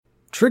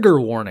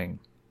Trigger warning.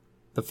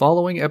 The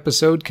following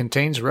episode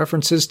contains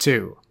references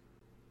to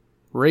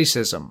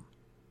racism,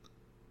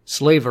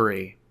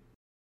 slavery,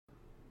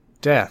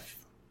 death,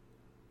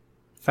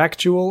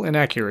 factual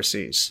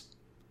inaccuracies,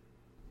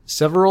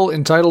 several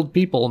entitled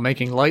people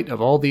making light of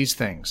all these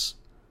things.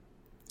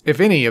 If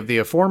any of the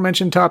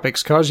aforementioned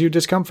topics cause you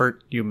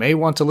discomfort, you may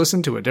want to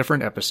listen to a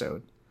different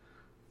episode.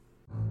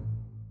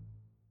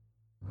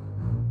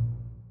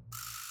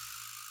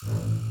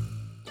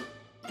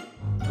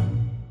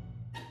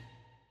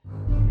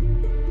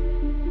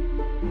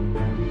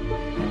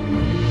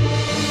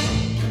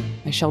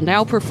 I shall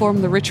now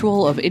perform the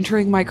ritual of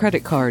entering my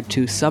credit card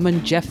to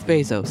summon Jeff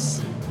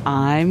Bezos.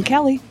 I'm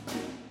Kelly.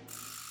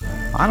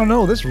 I don't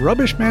know, this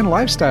rubbish man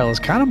lifestyle is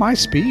kind of my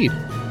speed.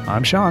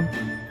 I'm Sean.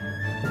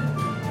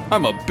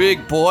 I'm a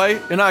big boy,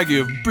 and I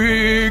give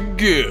big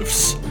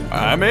gifts.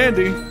 I'm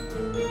Andy.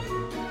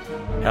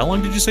 How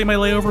long did you say my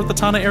layover at the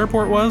Tana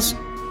airport was?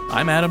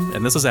 I'm Adam,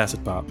 and this is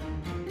Acid Pop.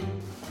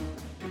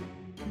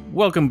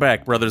 Welcome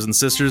back, brothers and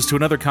sisters, to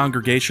another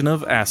congregation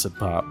of Acid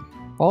Pop.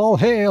 All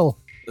hail!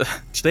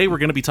 Today we're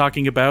going to be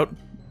talking about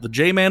the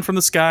J-Man from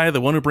the sky,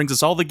 the one who brings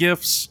us all the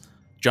gifts,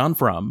 John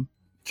Frum.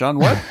 John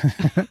what?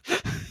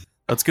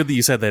 That's good that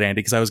you said that, Andy,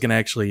 because I was going to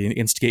actually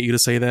instigate you to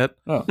say that.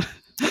 Oh.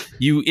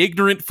 You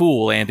ignorant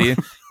fool, Andy.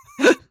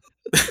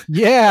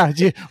 Yeah,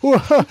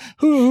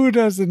 who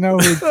doesn't know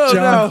who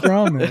John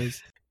Frum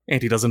is?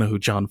 Andy doesn't know who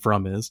John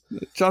Frum is.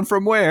 John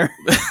from where?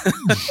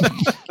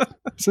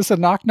 Is this a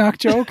knock-knock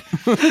joke?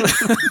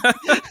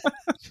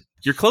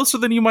 You're closer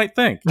than you might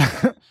think.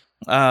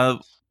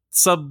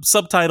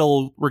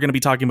 Subtitle, we're going to be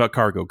talking about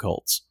cargo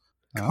cults.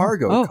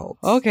 Cargo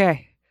cults.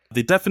 Okay.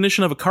 The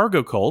definition of a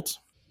cargo cult,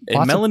 a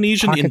Lots of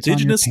Melanesian pockets on your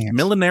indigenous pants.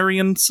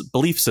 millenarian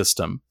belief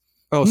system.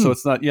 Oh, so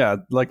it's not,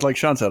 like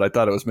Sean said, I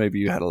thought it was maybe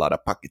you had a lot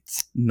of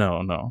pockets.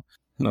 No,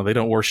 they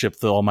don't worship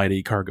the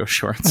almighty cargo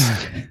shorts.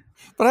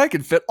 But I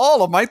can fit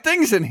all of my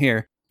things in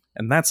here.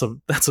 And that's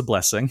a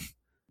blessing.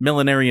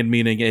 Millenarian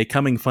meaning a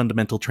coming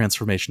fundamental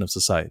transformation of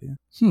society.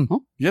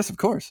 Yes, of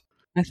course.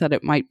 I thought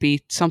it might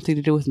be something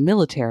to do with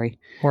military.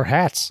 Or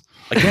hats.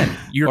 Again,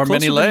 you're Or closer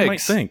many than you might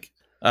legs. think.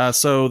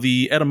 So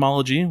the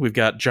etymology, we've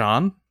got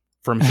John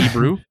from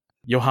Hebrew,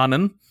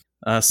 Yohanan,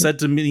 said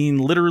to mean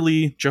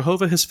literally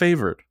Jehovah has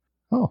favored.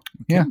 Oh,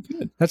 yeah.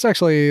 That's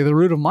actually the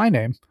root of my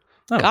name.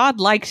 Oh. God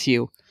likes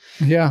you.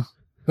 Yeah.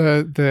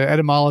 The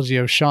etymology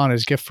of Sean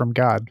is gift from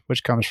God,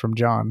 which comes from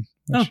John.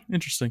 Oh, Which,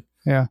 interesting.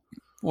 yeah.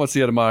 What's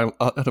the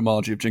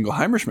etymology of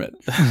Jingleheimer Schmidt?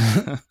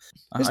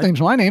 His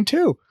name's my name,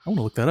 too. I want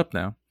to look that up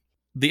now.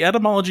 The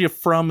etymology of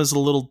from is a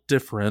little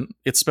different.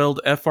 It's spelled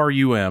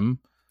F-R-U-M.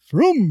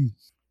 Frum.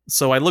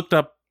 So I looked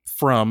up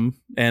from,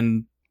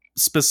 and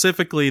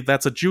specifically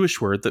that's a Jewish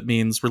word that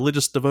means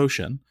religious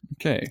devotion.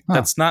 Okay. Huh.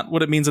 That's not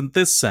what it means in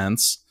this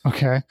sense,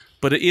 Okay.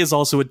 but it is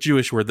also a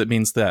Jewish word that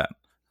means that.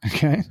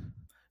 Okay.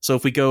 So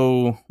if we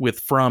go with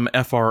from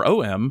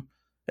F-R-O-M,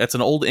 that's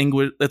Old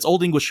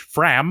English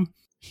fram,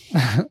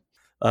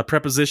 a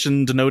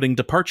preposition denoting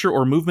departure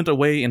or movement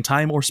away in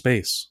time or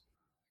space.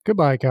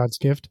 Goodbye, God's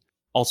gift.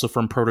 Also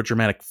from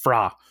Proto-Germanic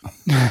fra,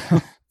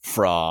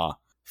 Fra.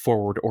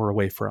 forward or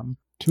away from.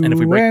 To And if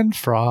we break- and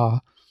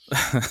fra.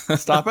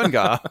 Stop and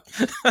ga.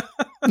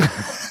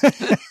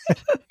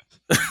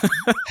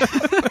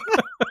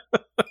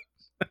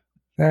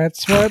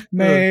 That's what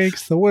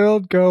makes the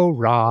world go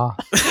raw.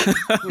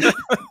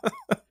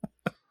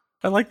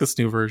 I like this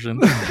new version.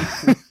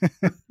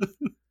 If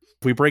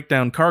we break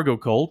down cargo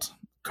cult,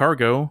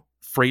 cargo,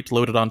 freight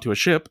loaded onto a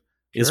ship,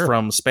 is Sure.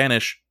 from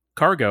Spanish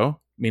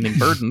cargo, meaning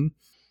burden.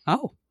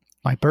 Oh.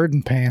 My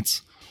burden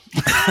pants.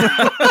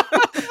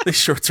 These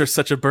shorts are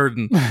such a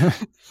burden.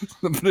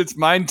 But it's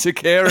mine to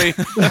carry.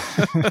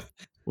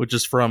 Which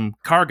is from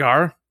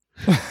cargar,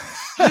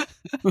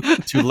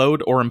 to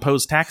load or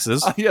impose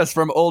taxes, Yes,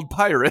 from old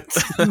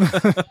pirates.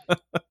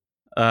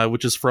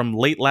 which is from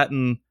late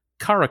Latin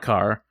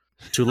caracar,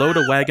 to load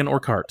a wagon or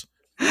cart,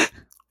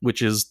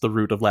 which is the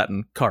root of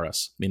Latin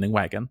carus, meaning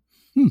wagon.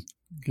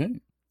 Okay.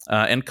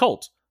 And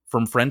cult,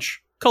 from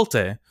French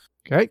culte,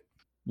 Okay.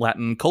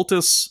 Latin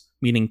cultus,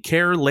 meaning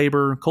care,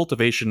 labor,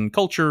 cultivation,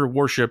 culture,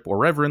 worship, or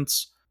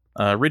reverence.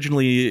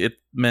 Originally, it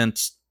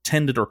meant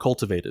tended or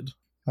cultivated.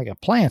 Like a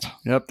plant.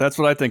 Yep, that's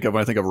what I think of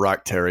when I think of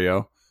rock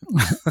terrio.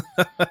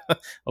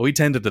 Oh, we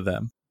tended to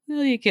them.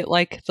 Well, you get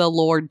like the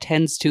Lord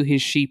tends to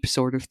his sheep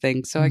sort of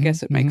thing, so I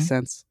guess it makes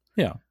sense.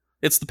 Yeah.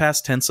 It's the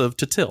past tense of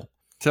to till.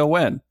 Till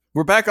when?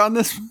 We're back on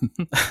this?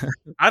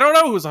 I don't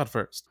know who's on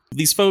first.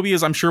 These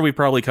phobias, I'm sure we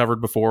probably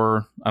covered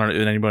before. I don't know.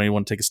 Did anybody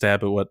want to take a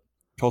stab at what?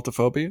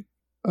 Cultophobia?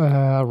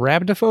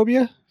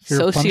 Rabidophobia?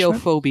 Fear of punishment?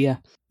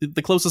 Sociophobia.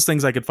 The closest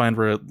things I could find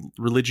were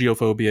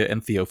religiophobia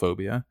and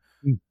theophobia.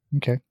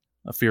 Okay.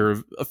 A fear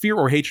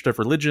or hatred of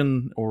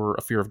religion, or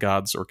a fear of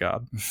gods or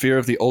God. Fear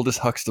of the oldest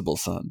Huxtable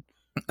son.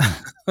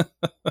 I'm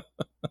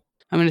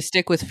going to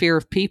stick with fear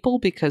of people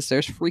because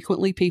there's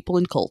frequently people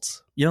in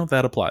cults. You know,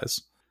 that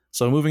applies.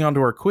 So moving on to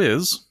our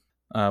quiz,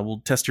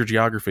 we'll test your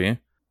geography.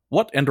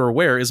 What and or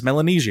where is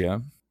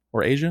Melanesia?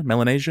 Or Asia?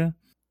 Melanesia?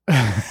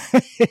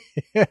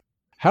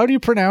 How do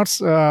you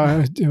pronounce?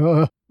 Oh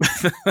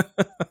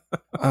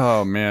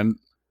man,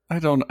 I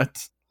don't. I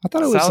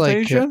thought it was South like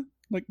Asia,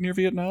 like near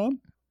Vietnam.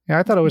 yeah,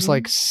 I thought it was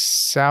like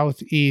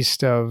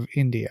southeast of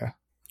India.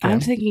 I'm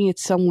thinking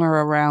it's somewhere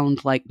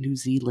around like New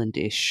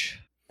Zealand-ish,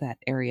 that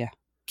area.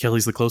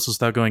 Kelly's the closest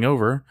without going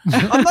over.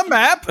 On the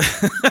map.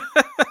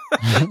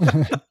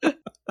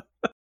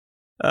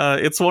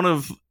 It's one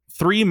of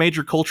 3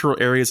 major cultural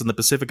areas in the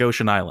Pacific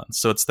Ocean Islands.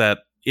 So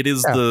it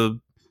is the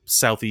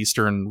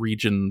southeastern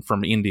region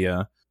from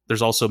India.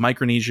 There's also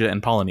Micronesia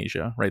and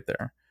Polynesia right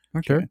there.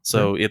 Okay.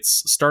 So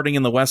it's starting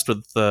in the west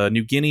with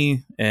New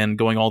Guinea and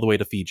going all the way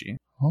to Fiji.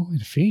 Oh,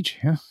 to Fiji.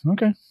 Yeah.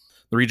 Okay.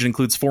 The region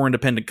includes 4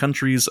 independent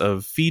countries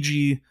of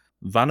Fiji,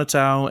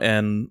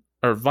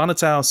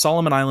 Vanuatu,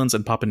 Solomon Islands,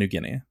 and Papua New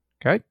Guinea.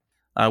 Okay.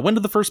 When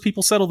did the first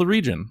people settle the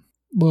region?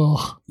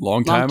 Well,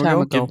 Long time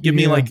ago. Give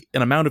me like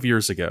an amount of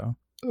years ago.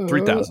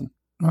 3,000.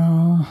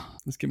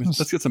 Let's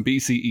get some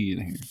BCE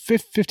in here.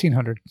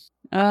 1,500.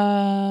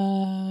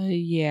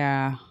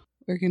 Yeah.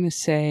 We're gonna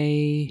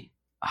say.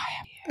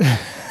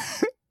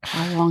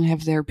 How long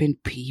have there been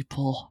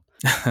people?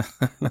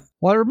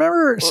 Well, I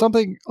remember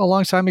something a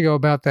long time ago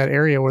about that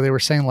area where they were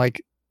saying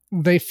like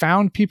they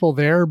found people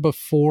there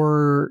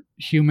before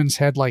humans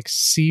had like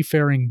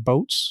seafaring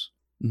boats,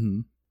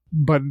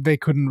 but they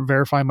couldn't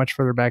verify much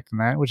further back than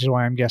that, which is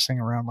why I'm guessing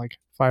around like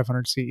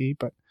 500 CE.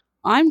 But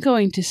I'm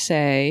going to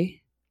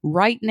say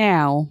right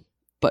now,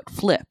 but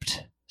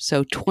flipped.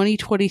 So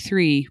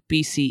 2023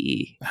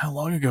 BCE. How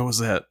long ago was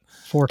that?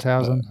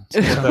 4,000.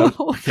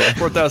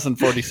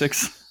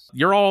 4,046.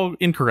 You're all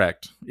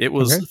incorrect. It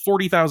was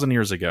 40,000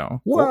 years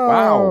ago. Whoa.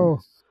 Wow.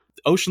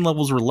 Ocean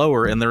levels were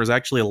lower, and there was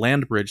actually a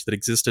land bridge that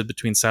existed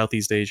between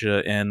Southeast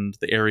Asia, and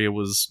the area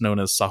was known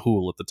as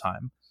Sahul at the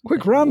time.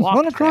 Quick, run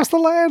across the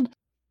land.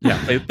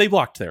 Yeah, they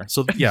blocked there.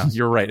 So yeah,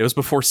 you're right. It was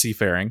before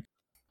seafaring.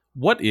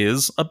 What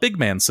is a big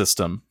man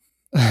system?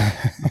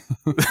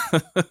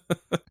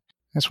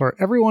 That's where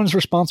everyone's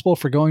responsible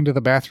for going to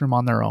the bathroom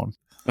on their own.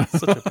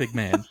 Such a big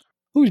man.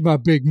 Who's my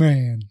big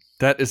man?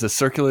 That is a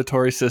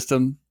circulatory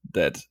system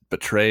that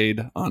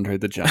betrayed Andre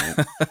the Giant.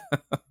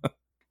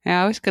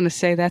 Yeah, I was going to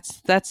say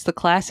that's the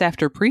class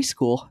after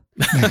preschool.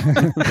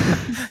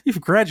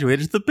 You've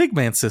graduated the big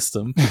man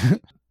system.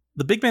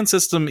 The big man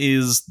system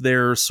is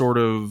their sort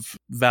of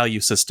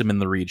value system in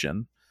the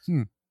region.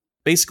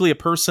 Basically, a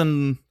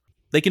person,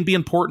 they can be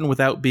important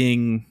without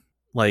being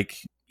like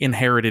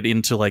inherited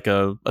into like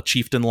a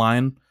chieftain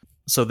line.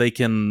 So they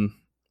can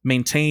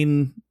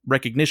maintain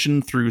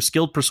recognition through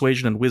skilled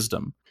persuasion and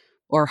wisdom.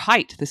 Or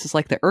height. This is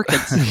like the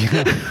Urkins.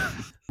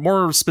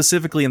 More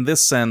specifically in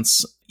this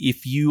sense,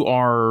 if you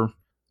are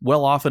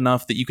well off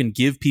enough that you can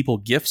give people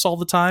gifts all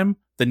the time,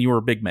 then you are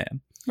a big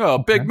man. Oh,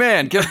 big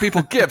man, give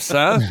people gifts,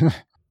 huh?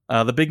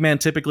 The big man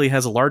typically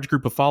has a large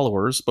group of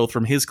followers, both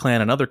from his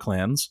clan and other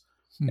clans,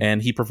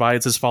 and he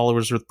provides his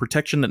followers with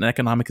protection and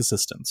economic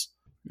assistance.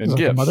 And like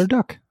gifts. a mother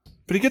duck.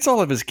 But he gets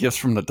all of his gifts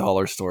from the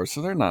dollar store,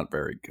 so they're not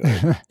very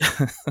good.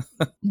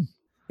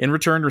 In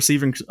return,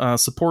 receiving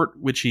support,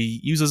 which he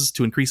uses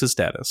to increase his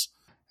status.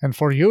 And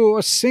for you,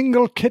 a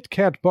single Kit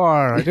Kat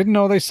bar. I didn't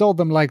know they sold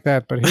them like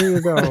that, but here you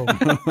go.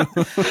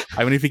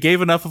 I mean, if you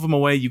gave enough of them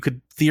away, you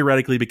could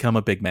theoretically become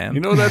a big man.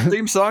 You know that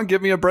theme song,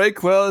 Give Me a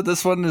Break? Well,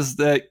 this one is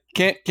that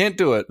can't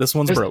do it. This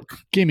one's broke.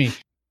 Gimme.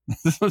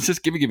 This one's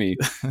just gimme.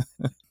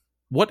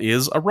 What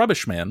is a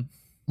rubbish man?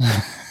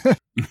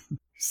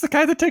 He's the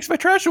guy that takes my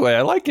trash away.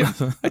 I like him.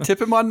 I tip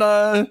him on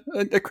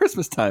at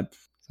Christmas time.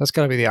 That's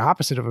got to be the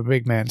opposite of a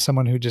big man.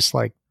 Someone who just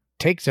like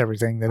takes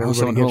everything that everybody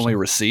someone who gives only them.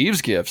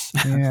 receives gifts.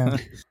 Yeah.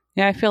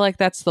 Yeah, I feel like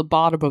that's the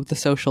bottom of the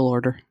social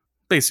order.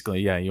 Basically,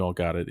 yeah, you all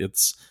got it.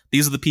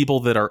 These are the people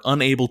that are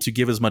unable to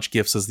give as much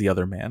gifts as the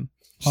other man.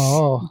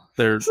 Oh.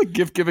 It's a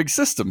gift-giving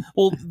system.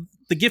 Well,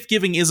 the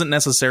gift-giving isn't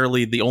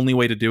necessarily the only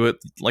way to do it.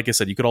 Like I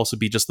said, you could also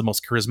be just the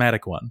most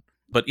charismatic one.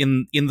 But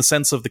in the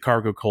sense of the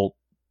cargo cult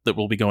that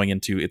we'll be going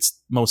into,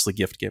 it's mostly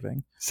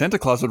gift-giving. Santa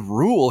Claus would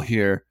rule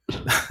here.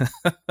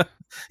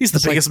 He's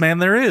the biggest man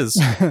there is.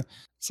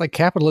 It's like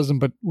capitalism,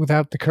 but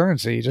without the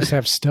currency. You just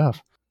have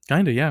stuff.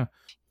 Kinda, yeah.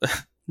 I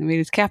mean,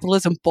 it's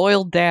capitalism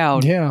boiled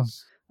down. Yeah.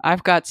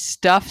 I've got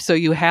stuff, so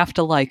you have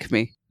to like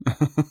me.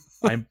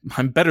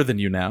 I'm better than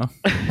you now.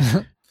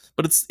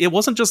 But it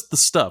wasn't just the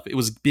stuff. It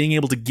was being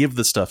able to give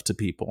the stuff to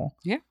people.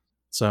 Yeah.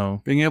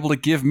 So being able to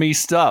give me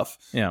stuff.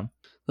 Yeah.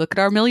 Look at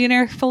our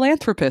millionaire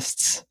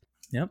philanthropists.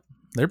 Yep.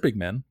 They're big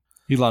men.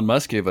 Elon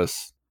Musk gave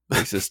us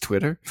racist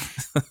Twitter.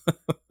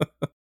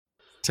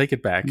 Take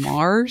it back.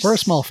 Mars? For a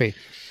small fee.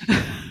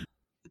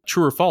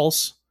 True or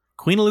false,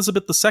 Queen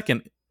Elizabeth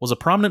II was a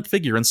prominent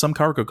figure in some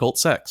cargo cult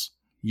sects.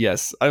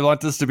 Yes, I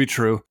want this to be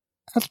true.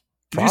 That's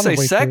Did you say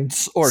probably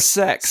sects or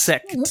sex?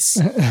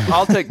 Sects.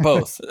 I'll take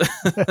both.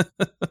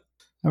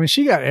 I mean,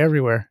 she got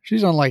everywhere.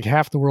 She's on like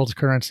half the world's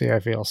currency,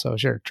 I feel. So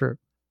sure, true.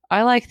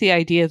 I like the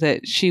idea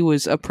that she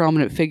was a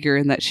prominent figure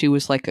and that she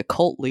was like a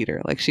cult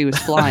leader. Like she was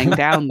flying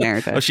down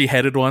there. Oh, she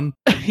headed one?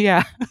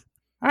 Yeah.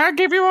 I'll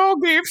give you all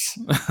gifts.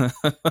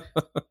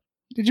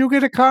 Did you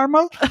get a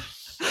caramel?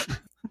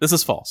 This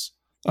is false.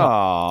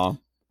 Aw.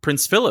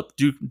 Prince Philip,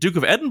 Duke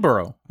of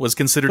Edinburgh, was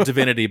considered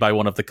divinity by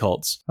one of the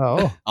cults.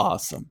 Oh.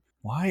 Awesome.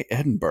 Why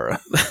Edinburgh?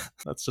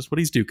 That's just what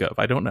he's Duke of.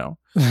 I don't know.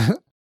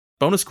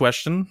 Bonus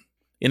question.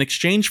 In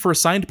exchange for a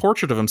signed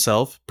portrait of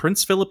himself,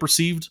 Prince Philip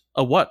received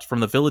a what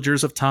from the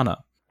villagers of Tana?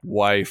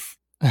 Wife.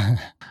 A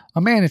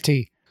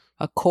manatee.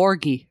 A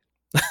corgi.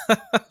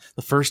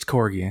 The first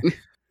corgi.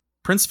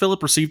 Prince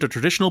Philip received a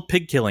traditional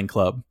pig-killing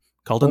club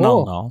called a Oh.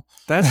 null null,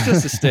 That's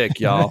just a stick,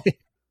 y'all.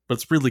 but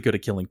it's really good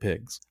at killing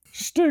pigs.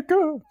 Stick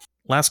up.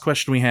 Last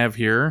question we have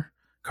here.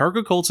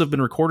 Cargo cults have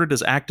been recorded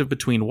as active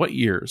between what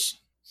years?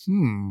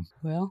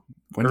 Well,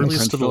 When did Earliest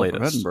Prince to the Philip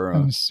of latest. I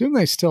Edinburgh? assume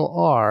they still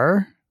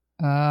are.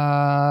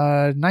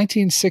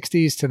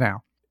 1960s to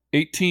now.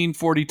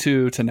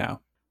 1842 to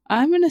now.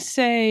 I'm going to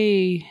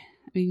say,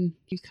 I mean,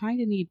 you kind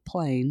of need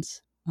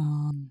planes.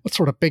 What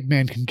sort of big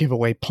man can give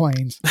away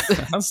planes?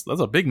 That's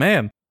a big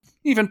man.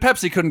 Even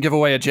Pepsi couldn't give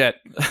away a jet.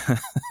 I'm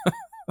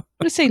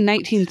going to say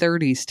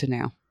 1930s to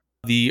now.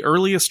 The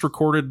earliest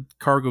recorded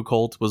cargo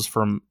cult was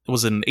in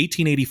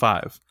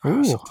 1885,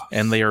 Ooh.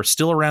 and they are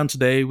still around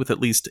today with at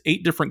least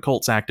 8 different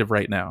cults active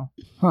right now.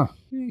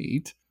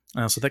 Neat.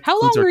 So that How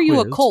long concludes our were you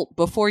a quiz. cult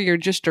before you're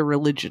just a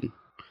religion?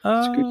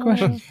 That's a good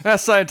question.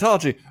 That's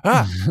Scientology.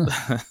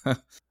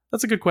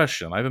 That's a good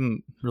question. I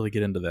didn't really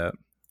get into that.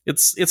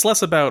 It's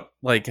less about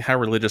like how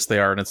religious they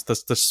are, and it's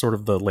this sort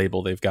of the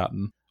label they've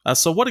gotten.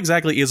 So what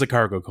exactly is a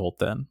cargo cult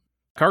then?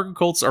 Cargo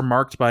cults are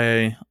marked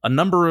by a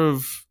number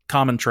of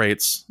common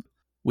traits,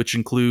 which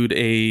include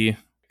a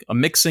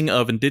mixing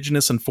of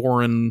indigenous and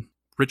foreign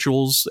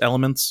rituals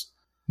elements,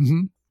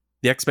 Mm-hmm.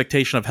 the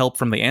expectation of help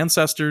from the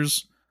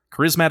ancestors,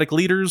 charismatic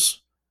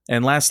leaders,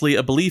 and lastly,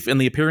 a belief in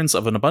the appearance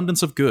of an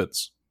abundance of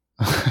goods.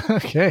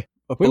 Okay.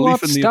 A We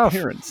belief want in the stuff.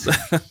 appearance.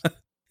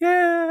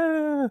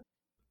 Yeah!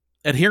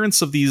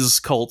 Adherents of these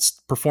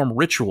cults perform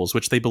rituals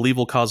which they believe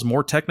will cause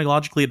more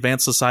technologically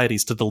advanced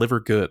societies to deliver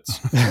goods.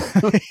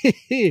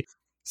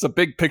 It's a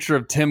big picture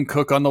of Tim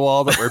Cook on the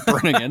wall that we're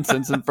burning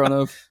incense in front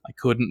of. I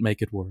couldn't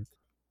make it work.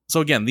 So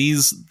again,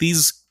 these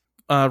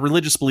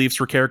religious beliefs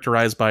were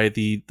characterized by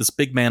this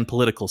big man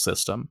political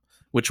system,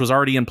 which was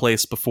already in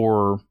place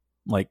before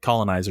like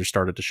colonizers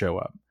started to show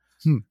up.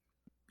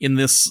 In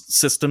this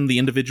system, the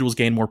individuals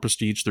gain more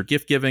prestige through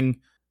gift giving.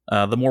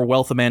 The more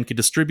wealth a man could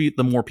distribute,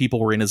 the more people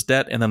were in his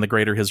debt, and then the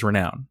greater his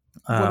renown.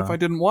 What if I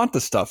didn't want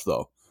the stuff,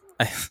 though?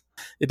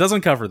 It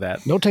doesn't cover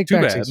that. No take Too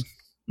backsies.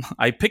 bad.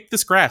 I picked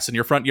this grass in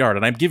your front yard,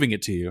 and I'm giving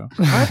it to you.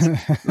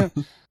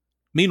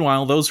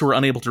 Meanwhile, those who were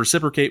unable to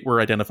reciprocate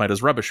were identified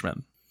as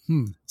rubbishmen.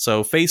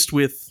 So, faced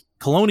with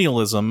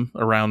colonialism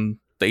around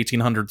the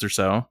 1800s or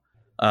so,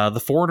 the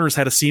foreigners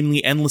had a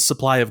seemingly endless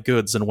supply of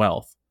goods and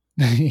wealth,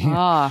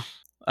 Yeah.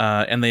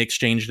 and they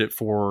exchanged it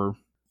for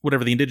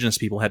whatever the indigenous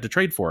people had to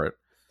trade for it.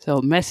 So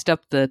it messed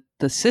up the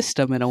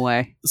system in a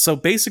way. So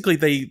basically,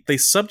 they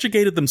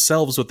subjugated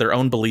themselves with their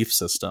own belief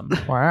system.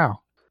 Wow.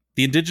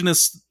 The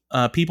indigenous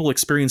people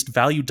experienced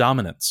value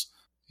dominance.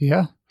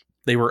 Yeah.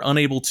 They were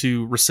unable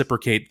to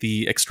reciprocate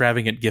the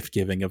extravagant gift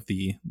giving of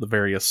the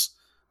various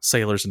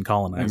sailors and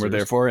colonizers. And we're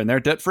therefore in their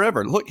debt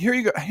forever. Look, here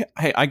you go.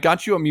 Hey, I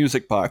got you a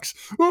music box.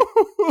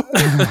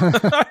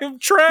 I'm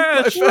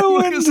trash. My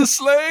family is a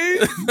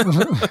slave.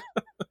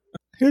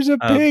 Here's a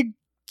big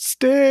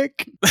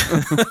stick.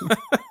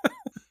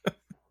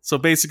 So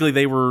basically,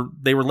 they were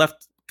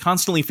left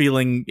constantly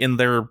feeling in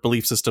their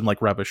belief system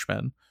like rubbish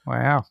men.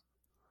 Wow.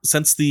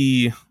 Since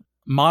the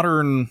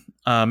modern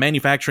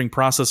manufacturing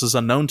process is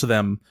unknown to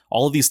them,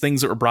 all of these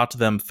things that were brought to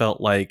them felt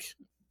like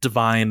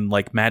divine,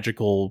 like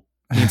magical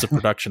means of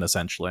production,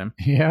 essentially.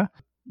 Yeah.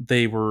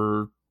 They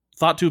were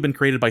thought to have been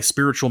created by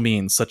spiritual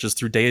means, such as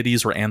through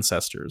deities or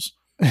ancestors.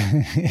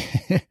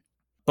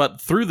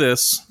 But through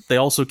this, they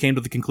also came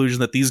to the conclusion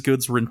that these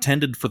goods were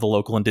intended for the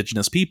local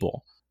indigenous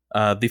people.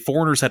 The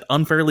foreigners had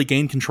unfairly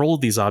gained control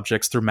of these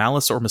objects through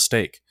malice or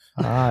mistake.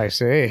 I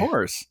see. Of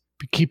course.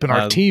 Be keeping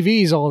our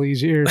TVs all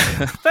these years.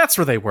 That's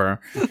where they were.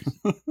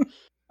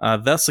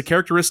 Thus, a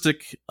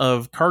characteristic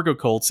of cargo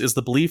cults is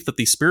the belief that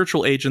the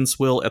spiritual agents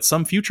will, at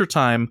some future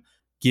time,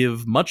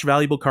 give much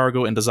valuable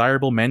cargo and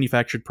desirable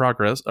manufactured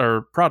products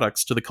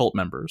to the cult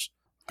members.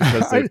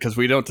 Because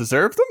we don't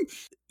deserve them?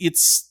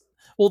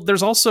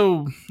 There's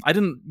also, I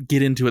didn't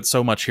get into it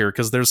so much here,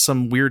 because there's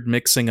some weird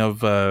mixing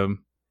of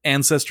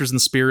ancestors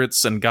and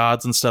spirits and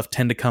gods and stuff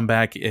tend to come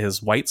back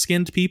as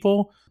white-skinned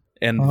people,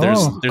 and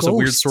there's a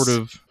weird sort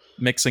of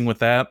mixing with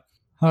that.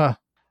 Huh.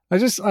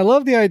 I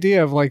love the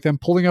idea of like them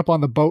pulling up on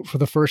the boat for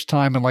the first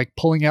time and like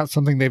pulling out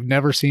something they've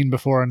never seen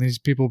before, and these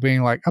people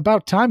being like,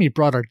 "About time you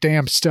brought our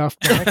damn stuff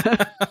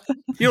back."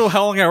 You know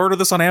how long I ordered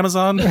this on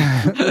Amazon?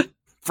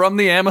 From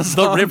the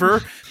Amazon. The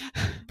river.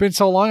 Been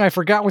so long I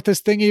forgot what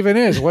this thing even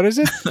is. What is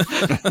it?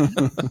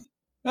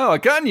 Oh, a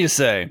gun, you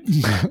say?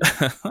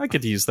 I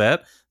could use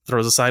that.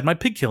 Throws aside my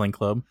pig killing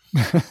club.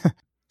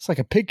 It's like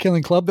a pig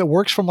killing club that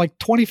works from like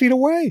 20 feet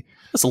away.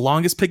 That's the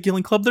longest pig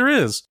killing club there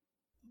is.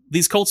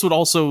 These cults would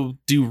also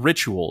do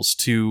rituals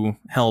to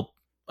help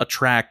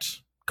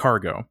attract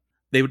cargo.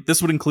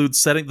 This would include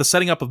the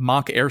setting up of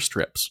mock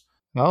airstrips.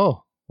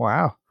 Oh,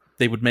 wow.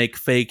 They would make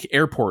fake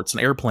airports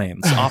and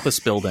airplanes, office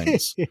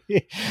buildings,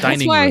 dining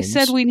That's why rooms.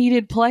 I said we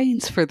needed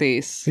planes for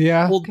these.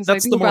 Yeah. Well, 'Cause I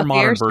that's knew the more about the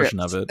modern airstrips. version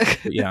of it.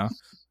 But yeah.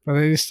 But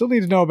they still need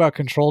to know about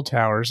control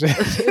towers.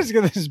 Just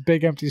got this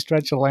big empty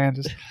stretch of land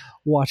just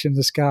watching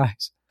the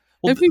skies.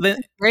 Well, It'd be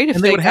great if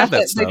and they they would have got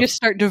that it. They stuff. just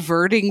start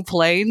diverting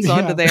planes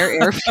onto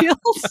their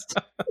airfields.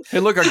 Hey,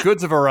 look, our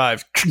goods have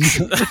arrived.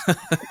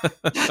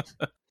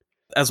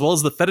 as well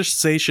as the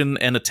fetishization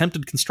and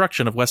attempted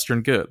construction of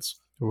Western goods,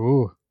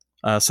 Ooh.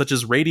 such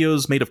as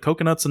radios made of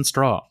coconuts and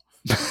straw.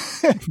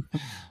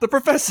 The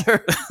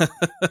professor.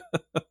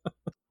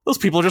 Those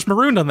people are just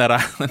marooned on that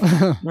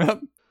island.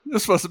 Yep. It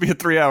was supposed to be a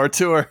 3-hour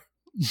tour.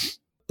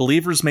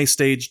 Believers may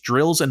stage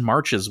drills and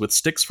marches with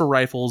sticks for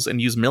rifles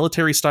and use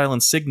military-style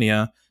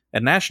insignia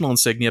and national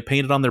insignia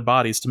painted on their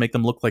bodies to make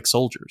them look like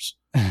soldiers.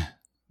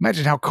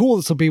 Imagine how cool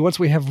this will be once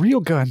we have real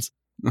guns.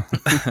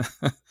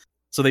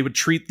 So they would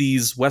treat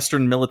these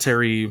Western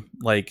military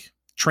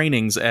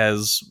trainings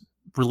as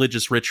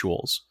religious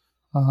rituals,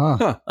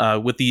 Uh-huh.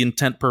 with the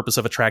intent purpose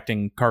of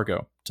attracting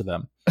cargo to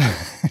them.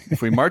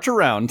 If we march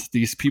around,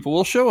 these people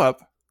will show up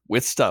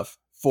with stuff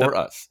for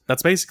us.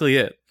 That's basically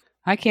it.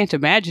 I can't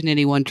imagine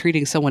anyone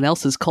treating someone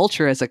else's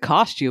culture as a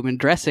costume and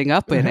dressing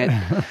up in it.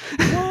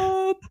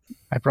 What?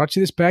 I brought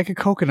you this bag of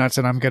coconuts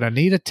and I'm going to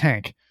need a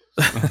tank.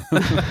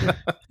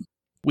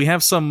 We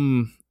have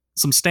some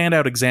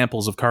standout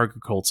examples of cargo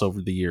cults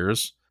over the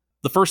years.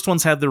 The first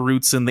ones had their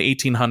roots in the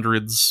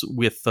 1800s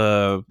with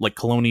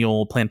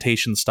colonial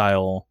plantation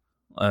style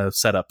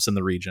setups in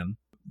the region.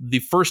 The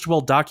first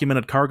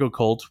well-documented cargo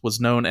cult was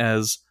known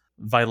as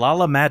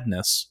Vailala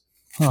Madness.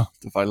 The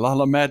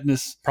Vailala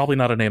Madness. Probably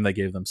not a name they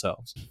gave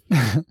themselves.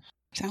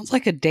 Sounds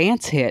like a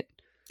dance hit.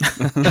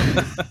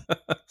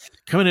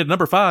 Coming in at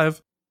number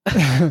 5.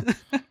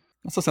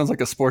 Also sounds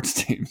like a sports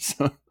team.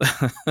 So.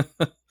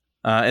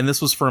 And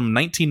this was from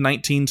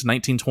 1919 to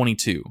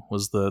 1922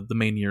 was the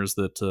main years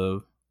that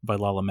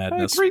Vailala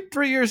Madness.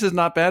 Three years is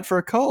not bad for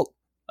a cult.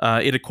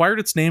 It acquired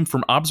its name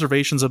from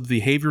observations of the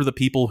behavior of the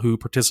people who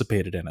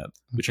participated in it,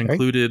 which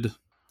included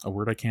a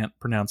word I can't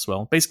pronounce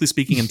well, basically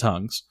speaking in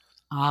tongues,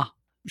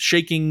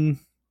 shaking,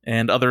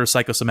 and other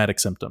psychosomatic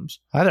symptoms.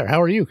 Hi there. How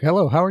are you?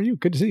 Hello. How are you?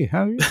 Good to see you.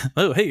 How are you?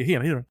 Oh, hey,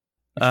 here.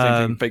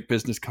 Exchanging fake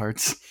business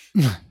cards.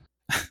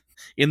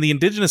 In the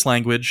indigenous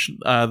language,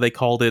 they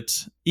called it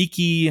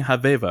Iki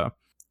Haveva,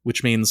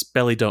 which means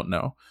belly don't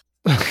know.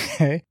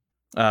 Okay.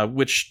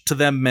 Which to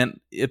them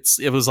meant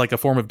it was like a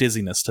form of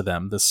dizziness to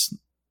them, this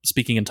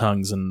speaking in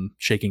tongues and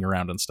shaking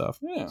around and stuff.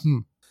 Yeah.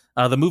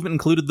 The movement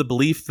included the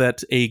belief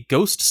that a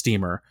ghost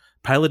steamer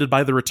piloted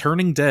by the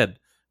returning dead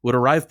would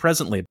arrive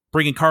presently,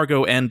 bringing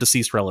cargo and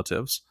deceased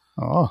relatives.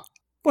 Oh.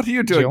 What are you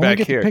You doing only back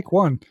get here? to pick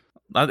one.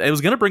 I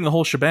was going to bring the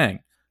whole shebang.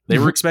 They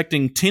were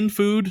expecting tin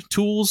food,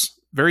 tools,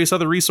 various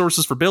other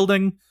resources for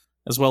building,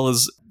 as well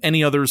as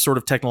any other sort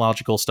of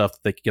technological stuff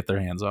that they could get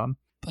their hands on.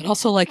 But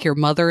also like your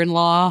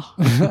mother-in-law.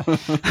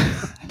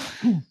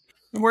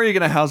 Where are you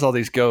going to house all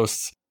these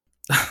ghosts?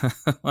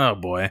 Oh,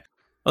 boy.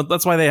 Well,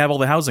 that's why they have all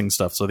the housing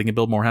stuff, so they can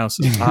build more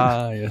houses.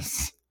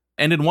 Yes.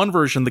 And in one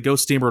version, the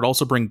ghost steamer would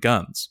also bring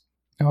guns,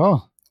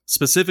 Oh.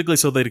 specifically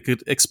so they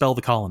could expel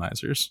the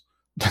colonizers.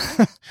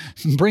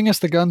 Bring us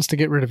the guns to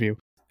get rid of you.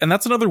 And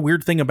that's another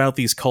weird thing about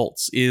these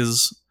cults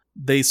is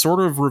they sort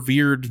of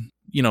revered,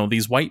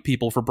 these white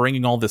people for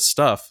bringing all this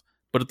stuff,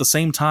 but at the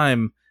same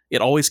time,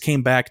 it always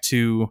came back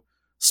to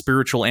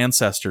spiritual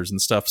ancestors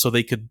and stuff so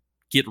they could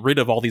get rid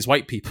of all these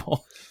white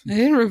people. They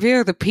didn't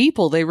revere the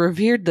people, they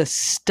revered the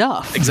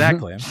stuff.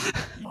 Exactly.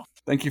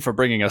 Thank you for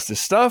bringing us this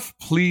stuff.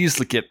 Please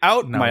get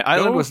out. Now My go.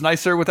 island was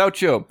nicer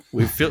without you.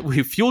 We've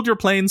fueled your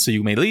plane so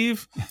you may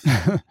leave.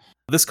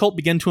 This cult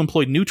began to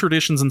employ new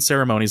traditions and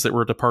ceremonies that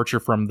were a departure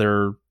from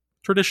their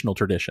traditional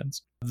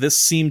traditions.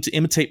 This seemed to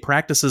imitate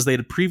practices they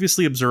had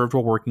previously observed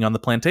while working on the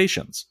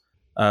plantations,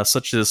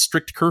 such as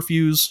strict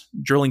curfews,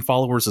 drilling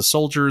followers as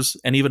soldiers,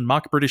 and even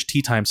mock British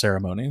tea time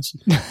ceremonies.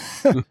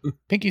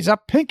 Pinkies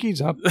up,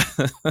 pinkies up.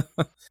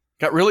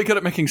 Got really good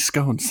at making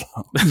scones,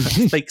 though.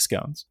 Fake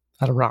scones.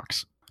 Out of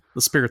rocks.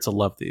 The spirits will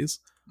love these.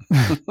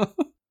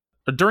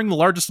 During the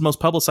largest and most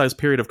publicized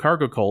period of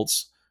cargo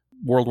cults,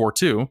 World War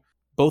II,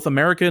 both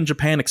America and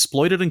Japan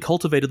exploited and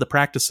cultivated the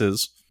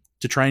practices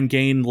to try and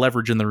gain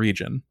leverage in the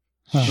region.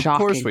 Of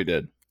Shocking. course we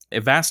did. A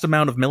vast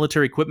amount of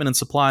military equipment and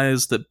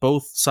supplies that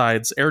both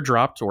sides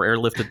airdropped or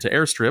airlifted to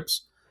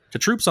airstrips to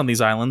troops on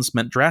these islands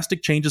meant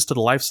drastic changes to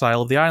the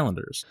lifestyle of the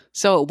islanders.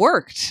 So it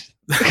worked.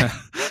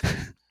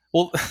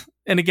 Well,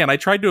 and again, I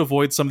tried to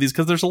avoid some of these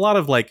because there's a lot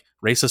of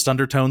racist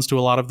undertones to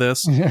a lot of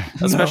this. Yeah.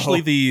 Especially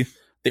No.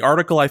 the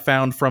article I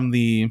found from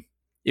it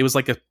was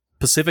like a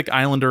Pacific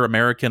Islander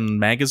American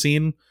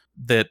magazine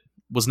that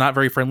was not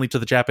very friendly to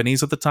the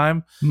Japanese at the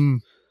time. Hmm.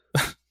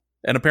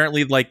 And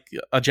apparently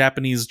a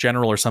Japanese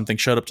general or something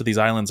showed up to these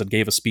islands and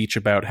gave a speech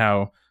about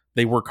how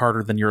they work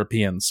harder than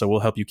Europeans, so we'll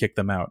help you kick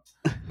them out.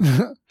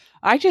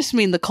 I just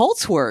mean the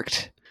cults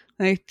worked.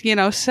 They,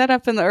 set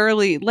up in the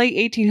late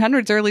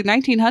 1800s, early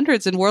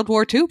 1900s, in World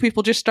War II,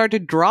 people just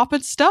started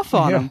dropping stuff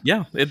on Yeah. them.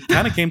 Yeah, it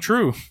kind of came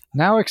true.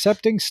 Now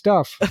accepting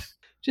stuff.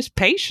 Just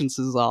patience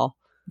is all.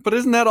 But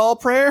isn't that all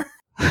prayer?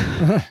 Wait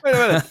a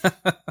minute.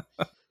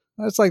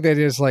 That's like the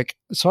idea is like,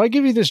 so I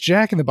give you this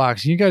Jack in the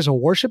Box and you guys will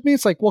worship me?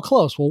 It's like, well,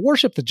 close. We'll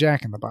worship the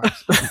Jack in the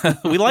Box.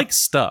 We like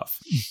stuff.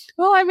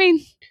 Well, I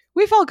mean,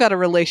 we've all got a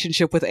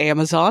relationship with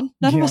Amazon.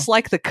 None of us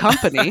like the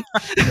company.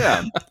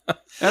 Yeah.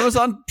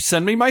 Amazon,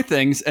 send me my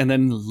things and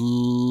then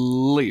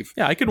leave.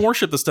 Yeah, I can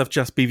worship the stuff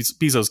Jeff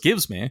Bezos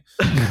gives me.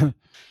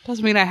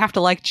 Doesn't mean I have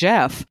to like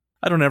Jeff.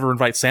 I don't ever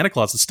invite Santa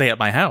Claus to stay at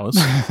my house.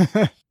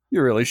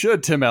 You really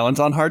should. Tim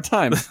Allen's on hard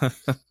times.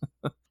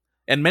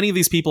 And many of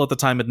these people at the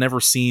time had never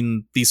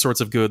seen these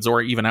sorts of goods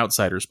or even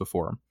outsiders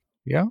before.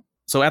 Yeah.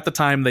 So at the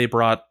time, they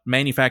brought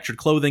manufactured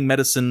clothing,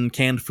 medicine,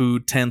 canned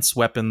food, tents,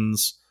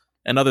 weapons,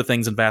 and other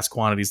things in vast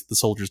quantities that the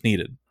soldiers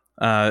needed.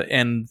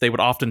 And they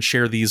would often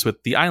share these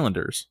with the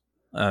islanders,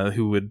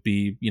 who would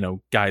be,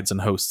 guides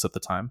and hosts at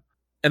the time.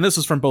 And this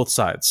was from both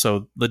sides.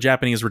 So the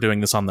Japanese were doing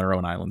this on their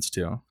own islands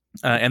too.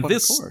 And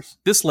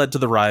this led to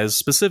the rise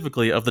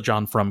specifically of the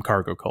John Frum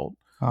cargo cult.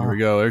 Here we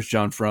go. There's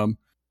John Frum.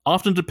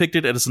 Often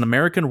depicted as an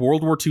American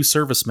World War II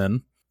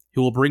serviceman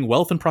who will bring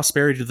wealth and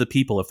prosperity to the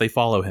people if they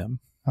follow him.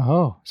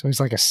 Oh, so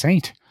he's like a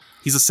saint.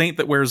 He's a saint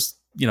that wears,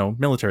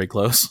 military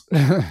clothes.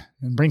 And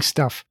brings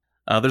stuff.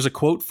 There's a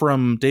quote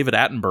from David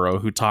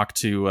Attenborough, who talked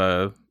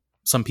to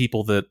some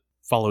people that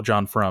follow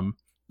John Frum.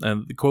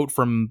 And the quote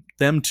from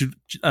them to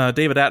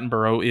David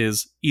Attenborough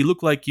is, "He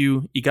look like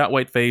you, he got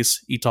white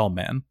face, he tall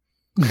man."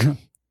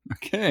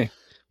 Okay.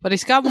 But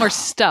he's got more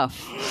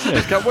stuff. Yeah,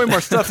 he's got way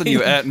more stuff than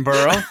you,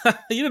 Attenborough.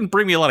 You didn't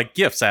bring me a lot of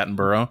gifts,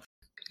 Attenborough.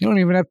 You don't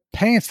even have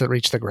pants that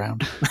reach the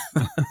ground.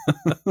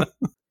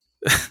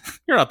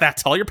 You're not that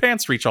tall. Your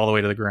pants reach all the way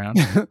to the ground.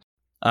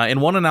 In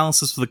one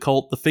analysis of the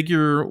cult, the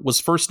figure was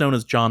first known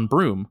as John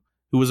Broome,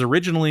 who was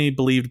originally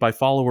believed by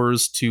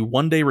followers to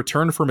one day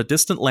return from a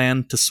distant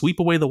land to sweep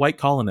away the white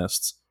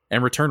colonists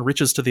and return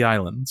riches to the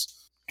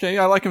islands. Okay,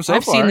 I like him so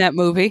I've far. seen that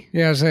movie.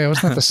 Yeah,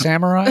 wasn't that the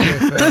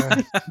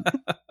samurai?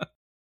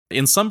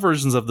 In some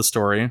versions of the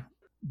story,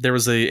 there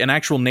was an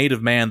actual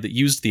native man that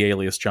used the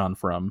alias John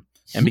Frum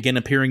and began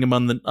appearing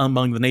among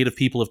the native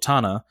people of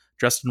Tana,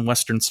 dressed in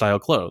Western-style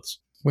clothes.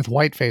 With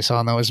whiteface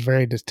on, though, is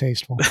very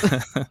distasteful.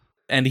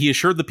 And he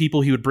assured the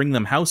people he would bring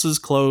them houses,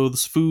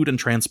 clothes, food, and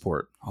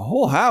transport. A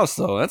whole house,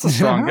 though. That's a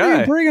strong How do guy.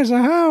 you bring us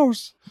a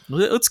house?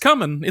 It's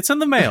coming. It's in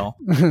the mail.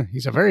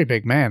 He's a very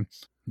big man.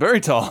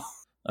 Very tall.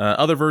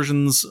 Other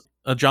versions,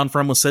 John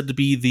Frum was said to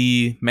be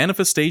the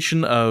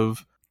manifestation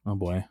of,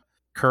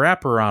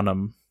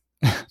 Karaparanam.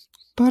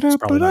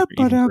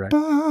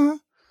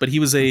 But he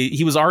was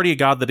already a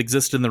god that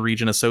existed in the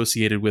region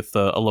associated with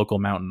a local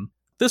mountain.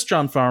 This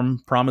John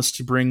Frum promised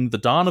to bring the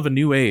dawn of a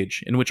new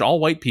age in which all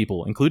white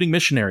people, including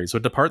missionaries,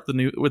 would depart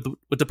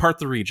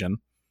the region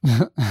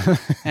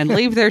And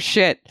leave their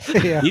shit.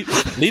 Yeah.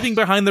 leaving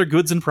behind their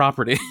goods and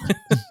property.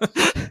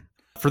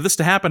 For this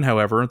to happen,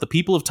 however, the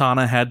people of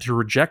Tana had to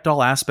reject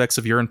all aspects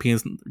of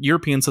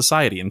European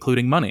society,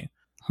 including money.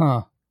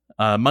 Huh.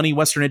 Money,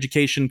 Western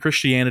education,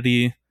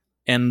 Christianity,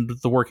 and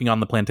the working on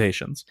the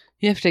plantations.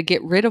 You have to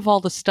get rid of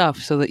all the stuff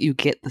so that you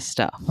get the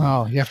stuff.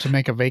 Oh, you have to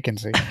make a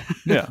vacancy.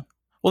 Yeah.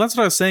 Well, that's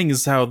what I was saying,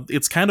 is how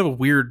it's kind of a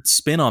weird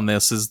spin on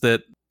this, is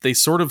that they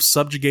sort of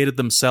subjugated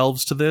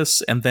themselves to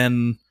this, and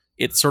then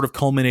it sort of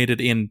culminated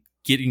in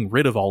getting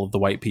rid of all of the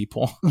white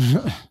people.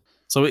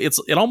 So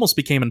it almost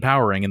became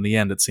empowering in the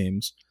end, it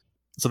seems.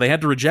 So they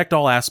had to reject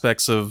all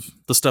aspects of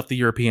the stuff the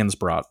Europeans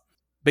brought.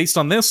 Based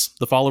on this,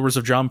 the followers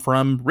of John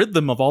Frum rid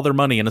them of all their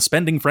money in a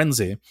spending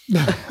frenzy.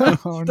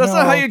 Oh, That's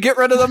not how you get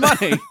rid of the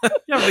money.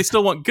 Yeah, but they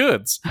still want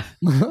goods.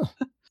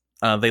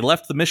 They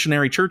left the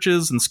missionary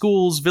churches and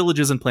schools,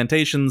 villages, and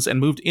plantations, and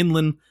moved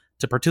inland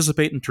to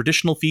participate in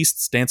traditional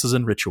feasts, dances,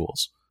 and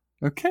rituals.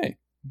 Okay.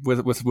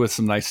 With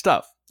some nice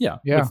stuff. Yeah.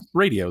 Yeah. With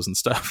radios and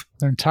stuff.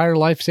 Their entire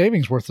life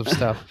savings worth of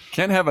stuff.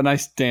 Can't have a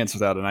nice dance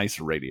without a nice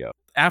radio.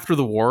 After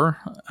the war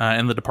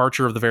and the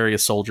departure of the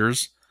various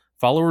soldiers,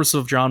 followers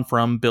of John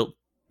Frum built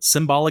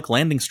symbolic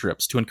landing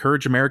strips to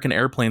encourage American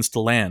airplanes to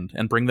land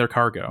and bring their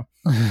cargo.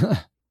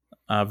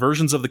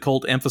 Versions of the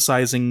cult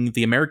emphasizing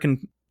the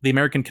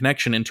American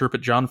connection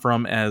interpret John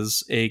Frum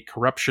as a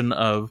corruption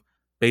of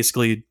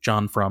basically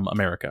John Frum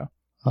America.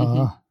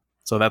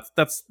 So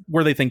that's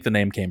where they think the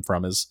name came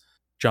from, is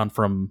John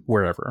Frum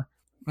wherever.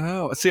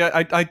 Oh, see,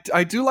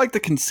 I do like the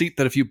conceit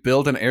that if you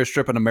build an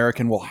airstrip, an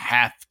American will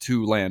have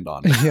to land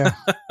on it. Yeah.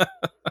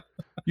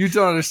 You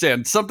don't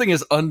understand. Something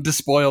is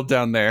undespoiled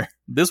down there.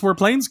 This is where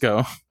planes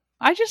go.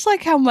 I just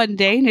like how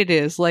mundane it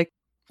is. Like,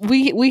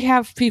 we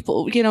have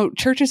people,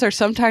 churches are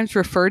sometimes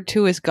referred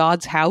to as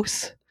God's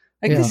house.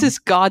 Like, this is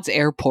God's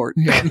airport.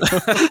 Yeah.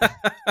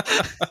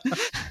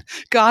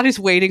 God is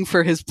waiting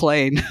for his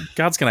plane.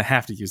 God's going to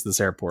have to use this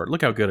airport.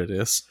 Look how good it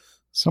is.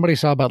 Somebody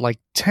saw about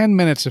 10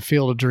 minutes of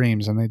Field of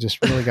Dreams, and they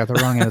just really got the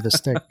wrong end of the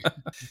stick.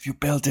 If you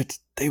build it,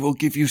 they will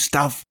give you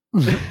stuff.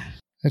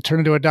 They turn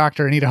into a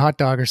doctor and eat a hot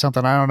dog or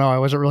something. I don't know. I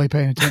wasn't really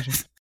paying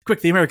attention.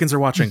 Quick, the Americans are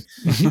watching.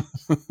 In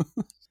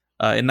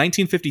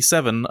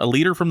 1957, a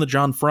leader from the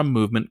John Frum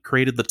movement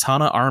created the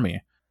Tana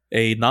Army,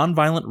 a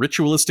nonviolent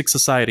ritualistic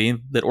society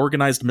that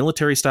organized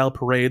military-style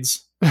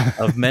parades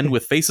of men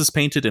with faces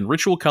painted in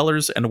ritual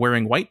colors and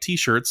wearing white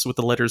t-shirts with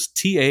the letters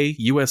TA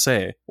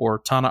USA, or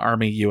Tana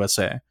Army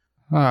USA.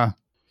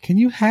 Can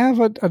you have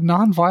a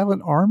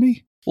nonviolent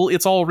army? Well,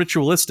 it's all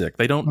ritualistic.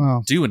 They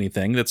don't do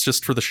anything. It's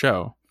just for the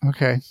show.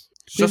 Okay.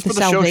 Just for the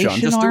the show, Sean.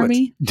 Salvation Just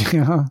Army.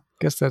 Yeah,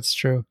 guess that's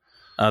true.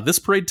 This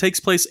parade takes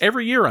place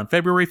every year on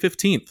February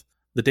 15th,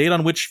 the date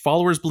on which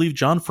followers believe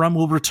John Frum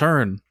will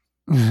return.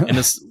 And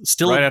it's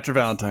still right after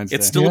Valentine's Day.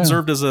 It's still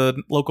observed as a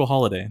local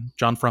holiday,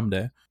 John Frum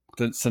Day.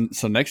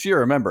 So next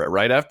year, remember it.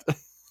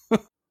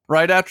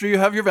 Right after you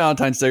have your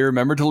Valentine's Day,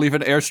 remember to leave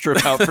an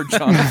airstrip out for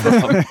John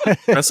Frum.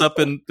 Dress up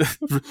and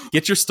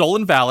get your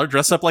stolen valor.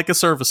 Dress up like a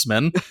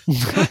serviceman.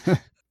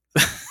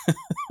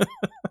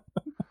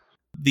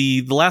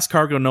 The last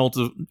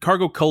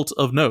cargo cult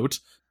of note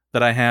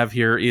that I have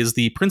here is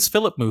the Prince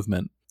Philip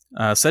movement,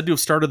 said to have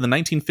started in the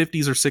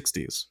 1950s or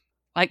 60s.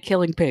 Like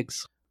killing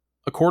pigs.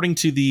 According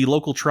to the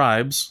local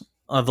tribes'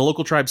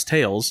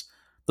 tales,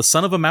 the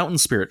son of a mountain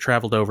spirit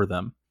traveled over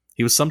them.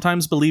 He was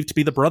sometimes believed to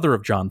be the brother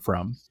of John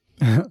Frum.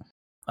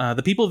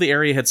 The people of the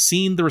area had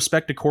seen the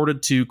respect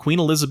accorded to Queen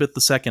Elizabeth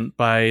II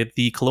by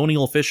the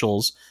colonial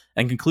officials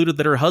and concluded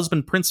that her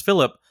husband, Prince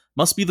Philip,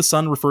 must be the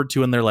son referred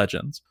to in their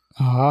legends.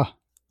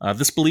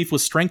 This belief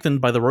was strengthened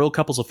by the royal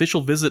couple's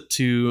official visit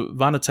to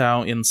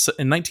Vanuatu in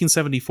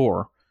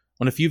 1974,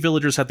 when a few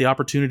villagers had the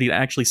opportunity to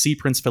actually see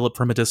Prince Philip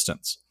from a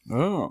distance.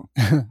 Oh.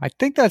 I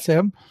think that's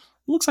him.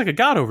 Looks like a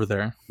god over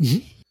there.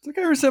 Does the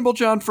guy resemble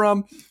John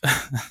Frum?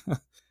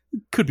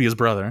 Could be his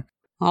brother.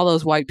 All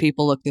those white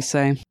people look the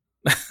same.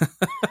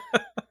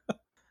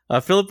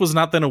 Philip was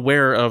not then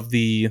aware of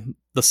the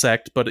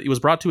sect, but it was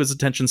brought to his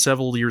attention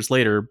several years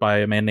later by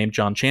a man named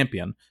John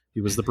Champion.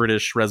 He was the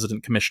British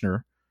resident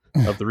commissioner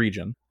of the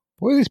region.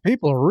 Boy, these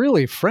people are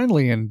really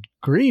friendly and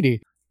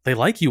greedy. They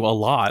like you a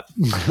lot,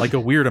 like a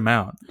weird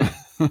amount.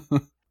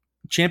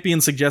 Champion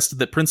suggested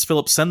that Prince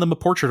Philip send them a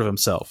portrait of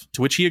himself,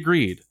 to which he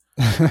agreed,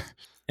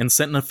 and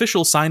sent an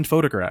official signed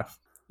photograph.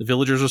 The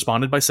villagers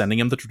responded by sending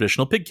him the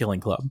traditional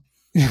pig-killing club.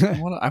 I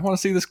want to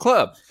see this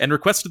club. And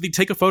requested he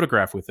take a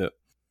photograph with it.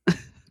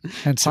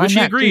 And To which he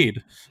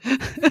agreed.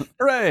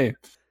 Hooray!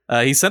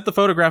 He sent the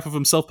photograph of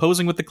himself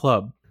posing with the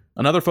club.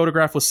 Another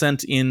photograph was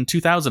sent in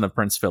 2000 of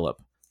Prince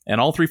Philip, and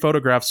all three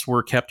photographs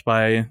were kept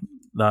by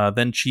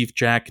then Chief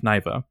Jack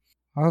Niva.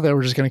 Oh, they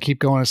were just going to keep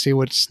going to see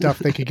what stuff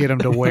they could get him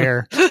to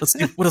wear. Let's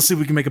see what else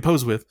we can make a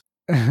pose with.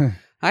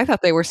 I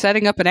thought they were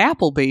setting up an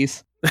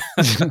Applebee's.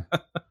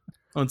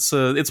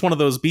 It's one of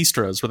those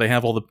bistros where they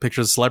have all the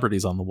pictures of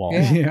celebrities on the wall.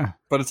 Yeah.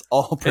 But it's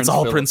all Prince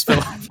Prince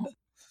Philip.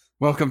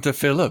 Welcome to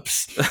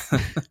Phillips. I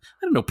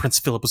didn't know Prince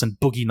Philip was in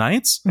Boogie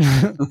Nights.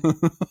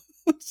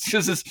 It's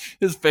just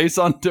his face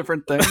on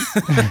different things.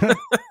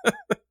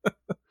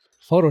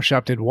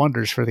 Photoshop did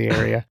wonders for the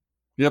area.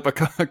 Yep,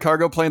 a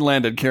cargo plane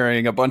landed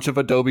carrying a bunch of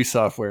Adobe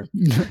software.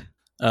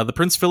 The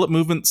Prince Philip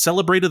movement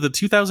celebrated the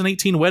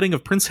 2018 wedding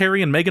of Prince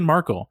Harry and Meghan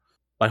Markle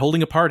by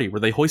holding a party where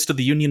they hoisted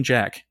the Union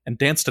Jack and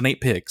danced and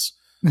ate pigs.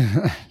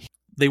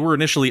 They were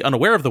initially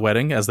unaware of the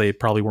wedding, as they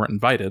probably weren't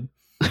invited,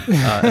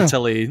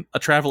 until a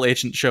travel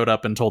agent showed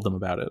up and told them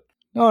about it.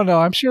 Oh, no,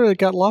 I'm sure it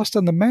got lost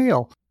in the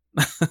mail.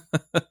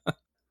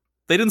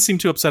 They didn't seem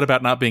too upset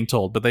about not being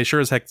told, but they sure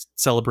as heck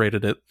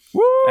celebrated it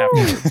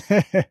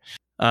afterwards.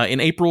 In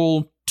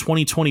April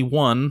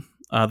 2021,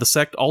 the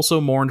sect also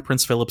mourned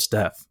Prince Philip's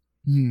death.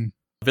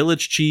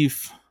 Village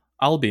chief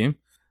Albi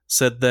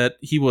said that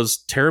he was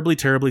terribly,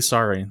 terribly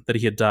sorry that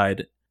he had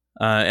died,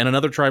 and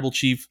another tribal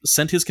chief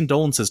sent his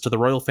condolences to the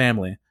royal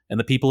family and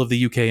the people of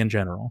the UK in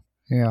general.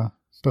 Yeah,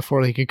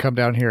 before he could come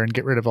down here and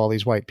get rid of all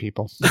these white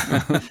people.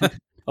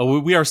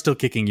 Oh, we are still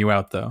kicking you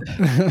out, though.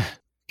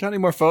 Got any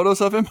more photos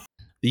of him?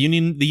 The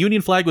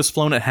Union flag was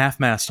flown at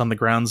half-mast on the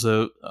grounds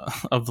of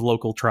the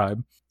local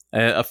tribe.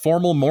 A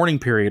formal mourning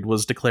period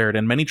was declared,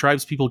 and many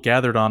tribespeople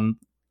gathered on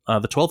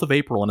the 12th of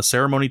April in a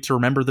ceremony to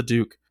remember the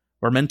Duke,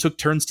 where men took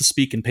turns to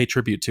speak and pay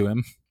tribute to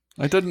him.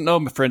 I didn't know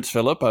Prince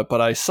Philip,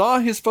 but I saw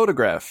his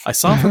photograph. I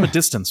saw him from a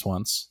distance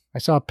once. I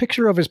saw a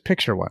picture of his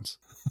picture once.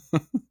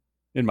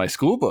 In my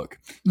school book.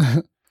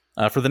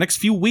 For the next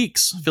few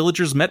weeks,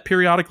 villagers met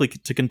periodically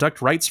to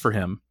conduct rites for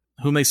him,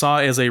 whom they saw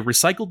as a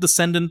recycled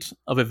descendant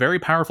of a very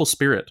powerful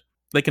spirit.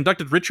 They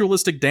conducted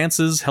ritualistic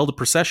dances, held a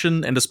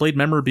procession, and displayed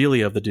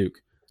memorabilia of the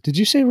Duke. Did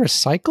you say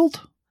recycled?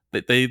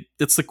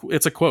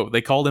 It's a quote.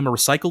 They called him a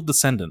recycled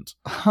descendant.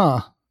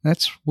 Huh.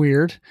 That's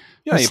weird.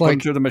 Yeah, That's you put him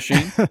through the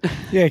machine.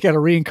 Yeah, you got to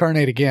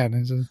reincarnate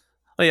again.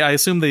 I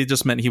assume they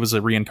just meant he was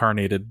a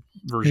reincarnated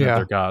version of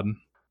their god.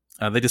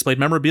 They displayed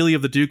memorabilia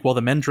of the Duke while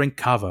the men drank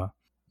kava.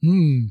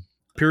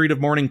 Period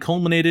of mourning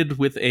culminated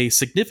with a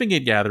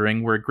significant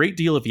gathering where a great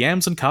deal of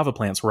yams and kava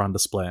plants were on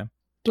display.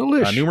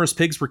 Delicious. Numerous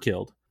pigs were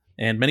killed,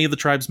 and many of the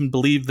tribesmen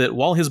believed that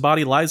while his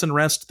body lies in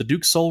rest, the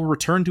Duke's soul will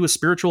return to his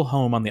spiritual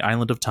home on the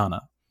island of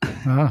Tana.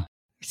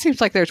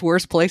 Seems like there's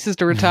worse places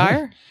to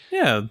retire.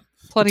 Yeah.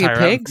 Plenty of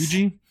pigs.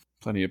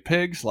 Plenty of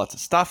pigs, lots of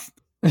stuff.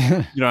 You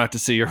don't have to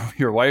see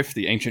your wife,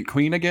 the ancient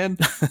queen, again.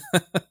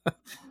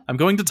 I'm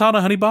going to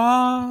Tana, honey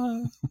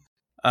ba.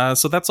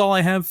 So that's all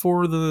I have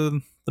for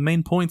the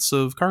main points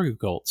of cargo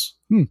cults.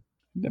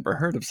 Never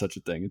heard of such a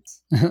thing.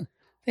 It's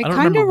They I don't kind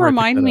remember of where I picked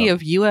remind that me up.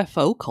 of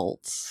UFO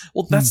cults.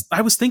 Well,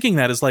 I was thinking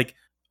that is like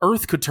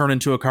Earth could turn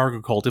into a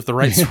cargo cult if the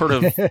right sort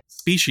of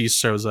species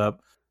shows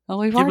up. Well,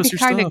 we've Give us already your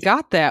kind of stuff.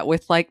 got that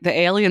with like the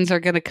aliens are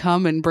going to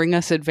come and bring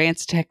us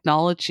advanced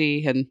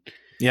technology and,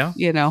 Yeah.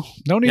 No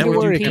need Yeah, to we do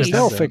worry, kinda because have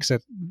they'll that. fix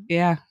it.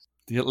 yeah.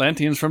 the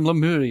Atlanteans from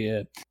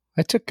Lemuria.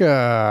 I took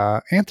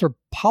a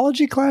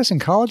anthropology class in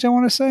college, I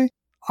want to say.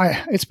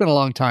 It's been a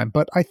long time,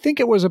 but I think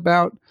it was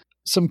about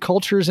some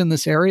cultures in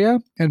this area.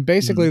 And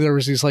basically there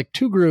was these like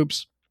two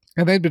groups,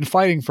 and they'd been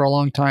fighting for a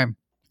long time.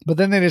 But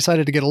then they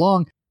decided to get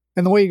along.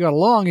 And the way you got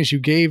along is you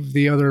gave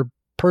the other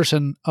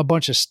person a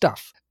bunch of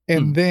stuff.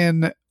 And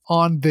then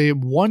on the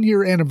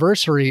 1-year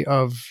anniversary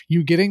of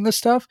you getting the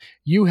stuff,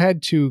 you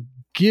had to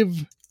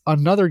give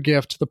another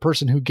gift to the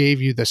person who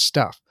gave you the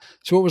stuff.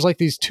 So it was like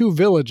these two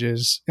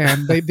villages,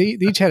 and they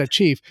each had a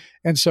chief.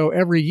 And so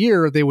every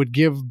year they would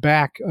give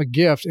back a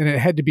gift, and it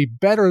had to be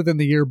better than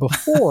the year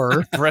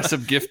before.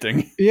 Aggressive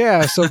gifting.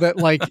 Yeah, so that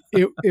like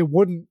it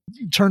wouldn't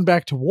turn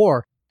back to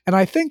war. And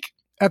I think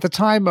at the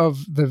time of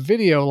the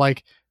video,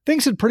 like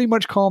things had pretty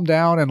much calmed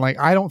down, and like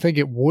I don't think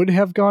it would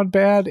have gone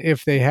bad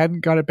if they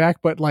hadn't got it back.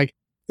 But like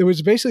it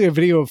was basically a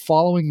video of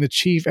following the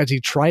chief as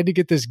he tried to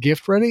get this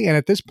gift ready. And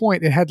at this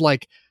point it had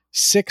like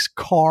 6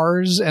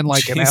 cars and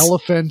like an Jeez.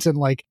 elephant and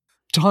like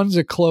tons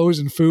of clothes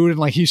and food, and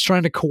like he's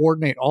trying to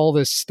coordinate all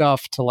this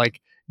stuff to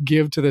like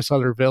give to this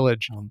other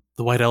village.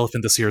 The white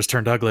elephant this year has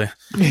turned ugly.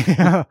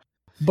 Yeah.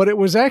 But it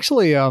was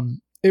actually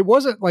it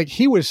wasn't like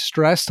he was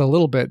stressed a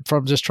little bit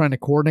from just trying to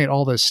coordinate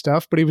all this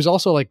stuff, but he was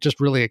also like just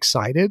really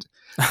excited,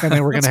 and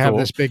they were going to That's have cool.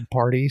 this big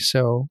party.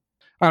 So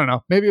I don't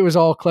know, maybe it was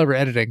all clever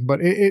editing, but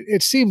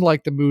it seemed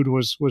like the mood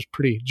was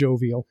pretty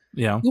jovial.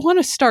 Yeah. You want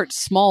to start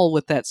small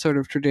with that sort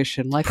of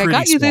tradition. Like, I Pretty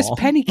got you this small.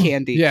 penny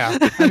candy. Yeah.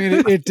 I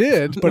mean, it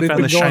did, but I it'd found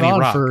been the going shiny on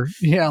rock. for,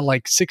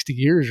 like 60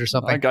 years or I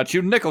something. got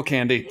you nickel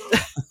candy.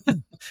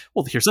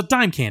 Well, here's a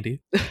dime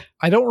candy.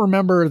 I don't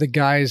remember the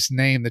guy's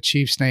name, the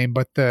chief's name,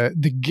 but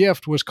the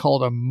gift was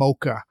called a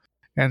mocha.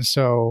 And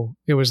so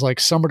it was like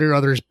somebody or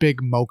other's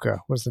big mocha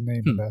was the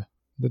name of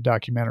the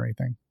documentary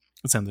thing.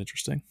 That sounds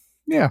interesting.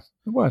 Yeah,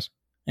 it was.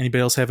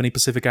 Anybody else have any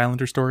Pacific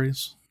Islander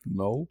stories?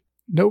 No.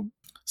 Nope.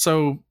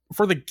 So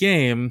for the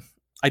game,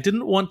 I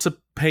didn't want to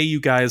pay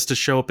you guys to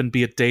show up and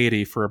be a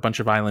deity for a bunch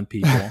of island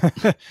people.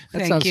 That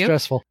Thank sounds you.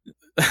 stressful.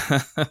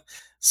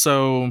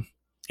 So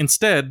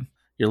instead,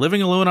 you're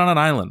living alone on an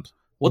island.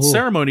 What Ooh.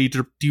 ceremony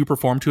do you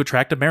perform to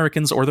attract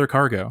Americans or their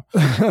cargo?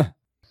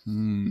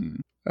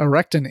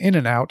 Erect an in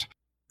and out.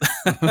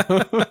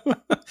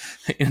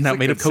 And that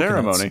made of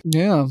coconuts. ceremony.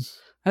 Yeah.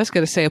 I was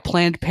going to say a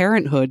Planned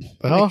Parenthood.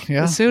 Oh,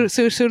 yeah. As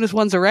soon as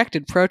one's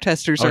erected,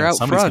 protesters Oh, are yeah, out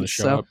somebody's front. gonna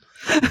show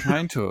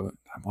So up.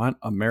 I want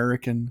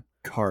American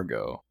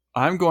cargo.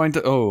 I'm going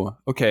to,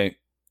 okay.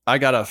 I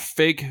got a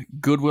fake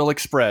Goodwill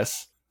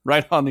Express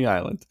right on the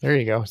island. There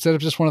you go. Instead of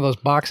just one of those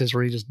boxes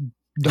where you just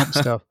dump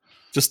stuff.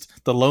 Just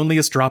the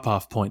loneliest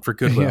drop-off point for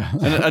Goodwill.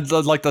 Yeah. And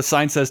like the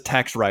sign says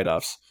tax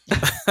write-offs.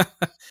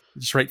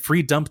 Just write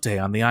free dump day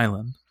on the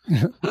island.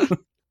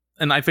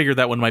 And I figured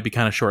that one might be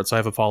kind of short, so I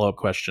have a follow-up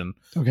question.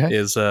 Okay.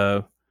 Is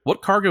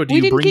what cargo do we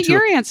you didn't bring get to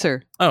your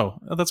answer. Oh,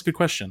 that's a good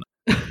question.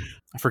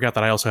 I forgot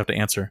that I also have to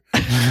answer.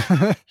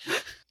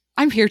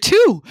 I'm here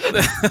too.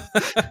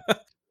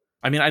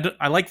 I mean,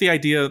 I like the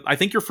idea. I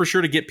think you're for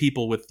sure to get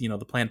people with,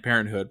 the Planned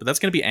Parenthood, but that's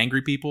going to be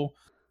angry people.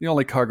 The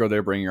only cargo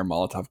they're bringing are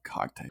Molotov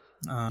cocktails.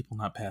 Will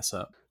not pass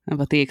up. How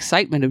about the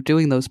excitement of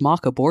doing those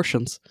mock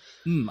abortions?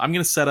 I'm going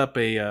to set up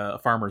a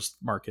farmer's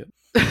market.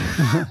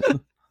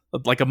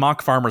 Like a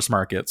mock farmer's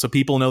market, so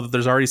people know that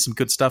there's already some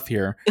good stuff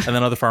here, and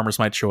then other farmers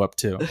might show up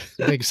too.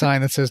 Big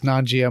sign that says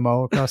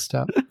non-GMO across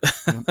the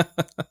top.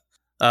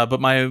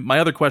 But my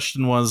other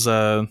question was,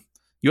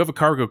 you have a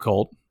cargo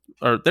cult,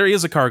 or there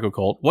is a cargo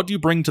cult. What do you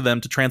bring to them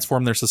to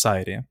transform their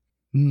society?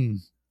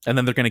 And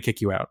then they're going to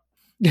kick you out.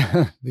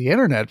 The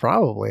internet,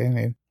 probably. I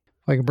mean,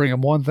 if I can bring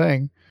them one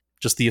thing.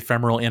 Just the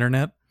ephemeral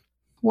internet.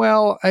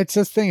 Well, it's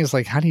the thing is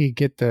like, how do you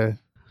get the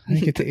No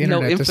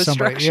internet to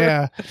somebody? infrastructure.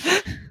 Yeah.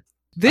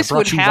 This I brought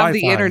would you have the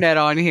Wi-Fi. internet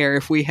on here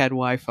if we had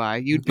Wi-Fi.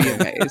 You'd be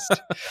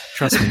amazed.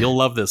 Trust me, you'll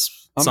love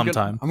this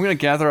sometime. I'm going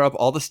to gather up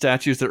all the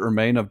statues that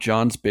remain of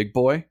John's big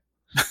boy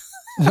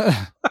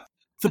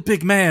The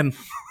big man.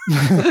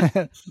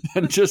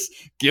 and just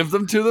give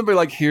them to them. Be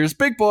like, here's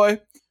big boy.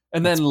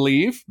 And then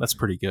leave. That's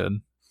pretty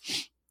good.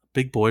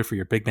 Big boy for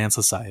your big man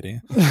society.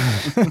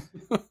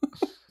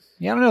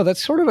 Yeah, I don't know.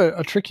 That's sort of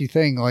a tricky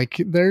thing.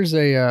 Like, there's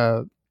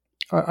a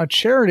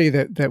charity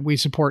that we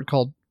support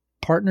called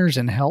Partners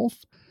in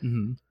Health,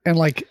 Mm-hmm. and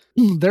like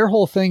their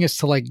whole thing is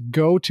to like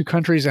go to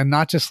countries and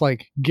not just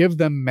like give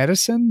them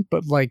medicine,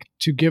 but like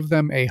to give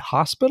them a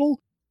hospital.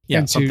 Yeah,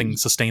 and something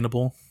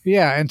sustainable.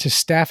 Yeah, and to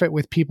staff it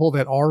with people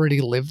that already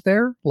live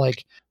there,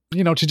 like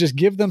to just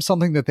give them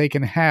something that they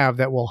can have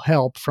that will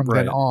help from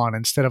then Right. on,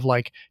 instead of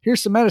like,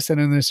 here's some medicine,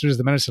 and as soon as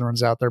the medicine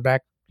runs out, they're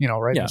back,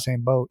 right in Yeah. the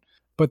same boat.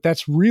 But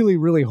that's really,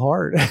 really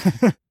hard.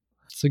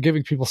 So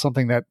giving people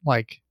something that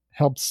like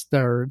helps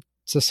their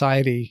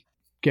society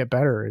get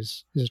better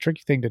is a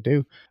tricky thing to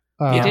do.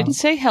 He didn't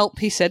say help.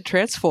 He said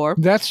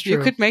transform. That's true. You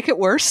could make it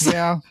worse.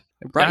 Yeah,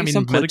 I brought you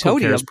some medical care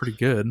plutonium. is pretty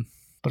good.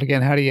 but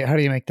again, how do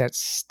you make that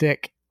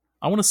stick?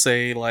 I want to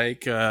say,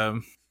 like,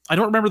 I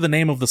don't remember the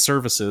name of the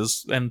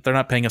services, and they're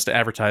not paying us to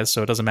advertise,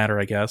 so it doesn't matter,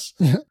 I guess.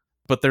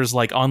 But there's,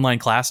 like, online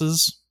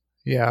classes.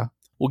 Yeah.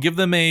 We'll give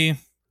them a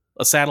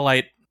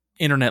satellite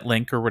internet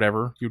link, or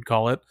whatever you'd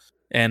call it,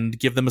 and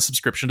give them a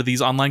subscription to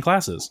these online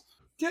classes.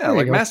 Yeah, There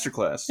like you go.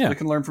 masterclass. Yeah. They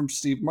can learn from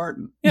Steve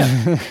Martin.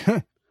 Yeah.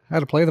 How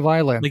to play the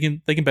violin.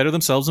 They can better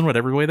themselves in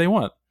whatever way they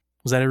want.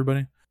 Was that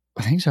everybody?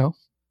 I think so.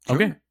 Sure.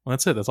 Okay. Well,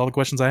 that's it. That's all the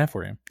questions I have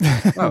for you.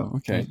 Oh,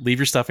 okay. Leave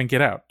your stuff and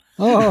get out.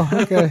 Oh,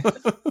 okay.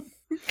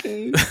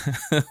 Okay.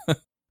 All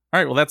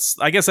right. Well,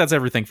 I guess that's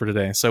everything for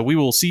today. So we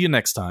will see you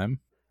next time.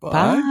 Bye.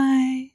 Bye.